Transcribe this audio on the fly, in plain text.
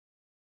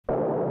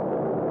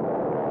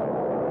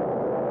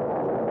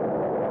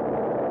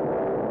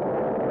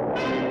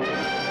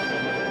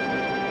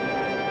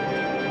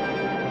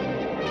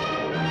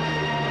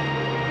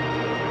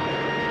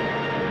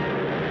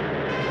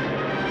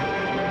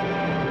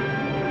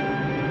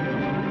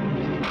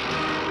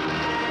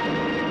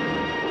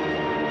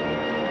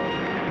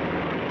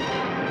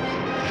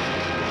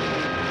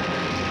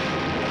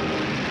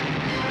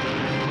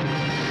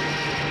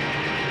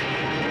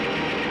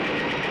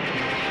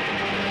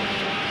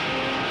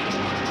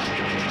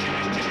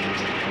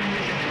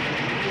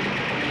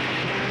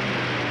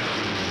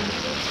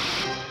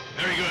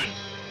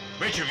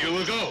Which of you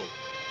will go?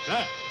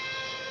 Sir,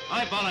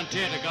 I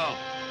volunteer to go.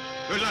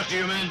 Good luck to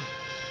you, men.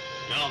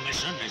 Your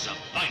mission is of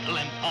vital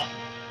importance.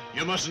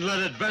 You mustn't let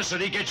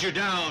adversity get you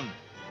down.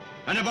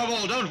 And above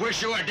all, don't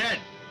wish you were dead.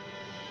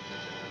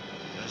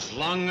 As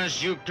long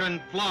as you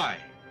can fly,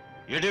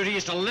 your duty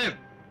is to live.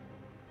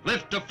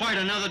 Live to fight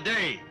another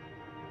day.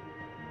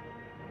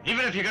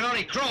 Even if you can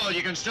only crawl,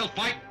 you can still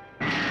fight.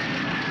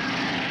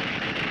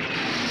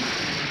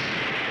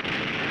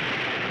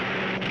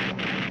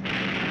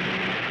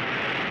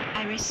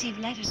 I receive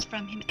letters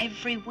from him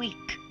every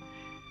week.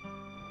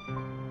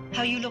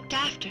 How you looked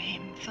after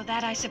him, for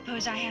that I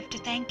suppose I have to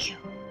thank you.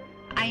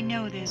 I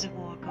know there's a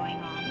war going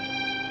on.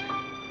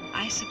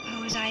 I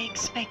suppose I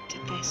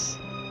expected this.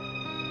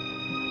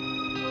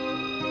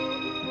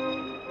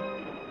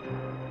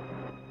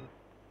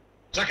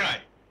 Sakai,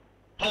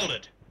 hold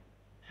it.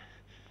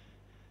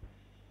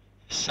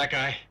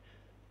 Sakai,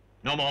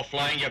 no more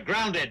flying, you're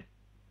grounded.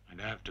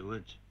 And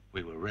afterwards,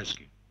 we were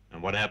rescued.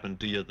 And what happened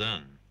to you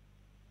then?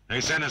 They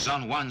sent us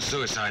on one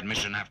suicide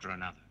mission after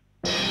another.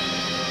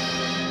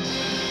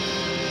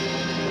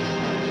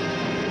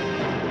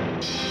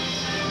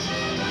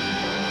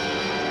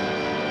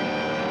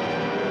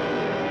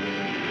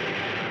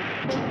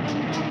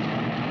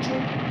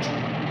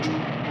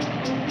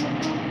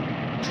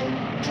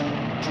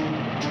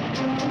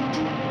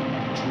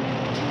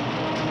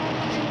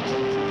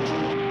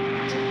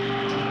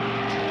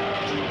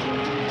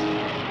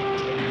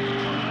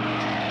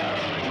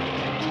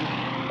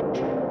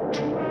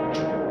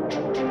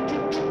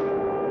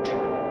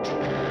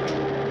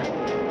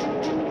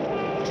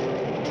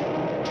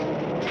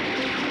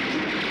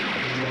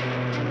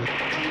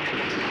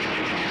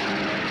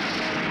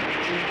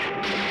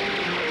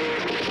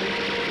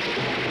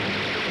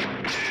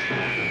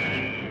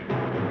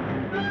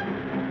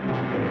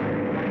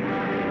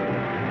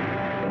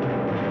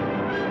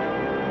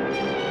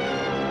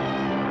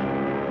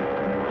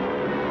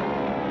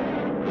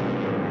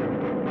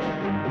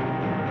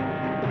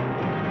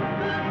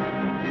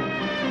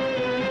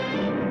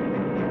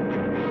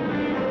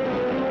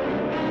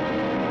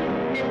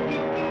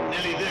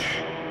 Nearly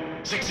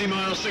there. 60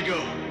 miles to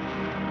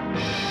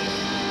go.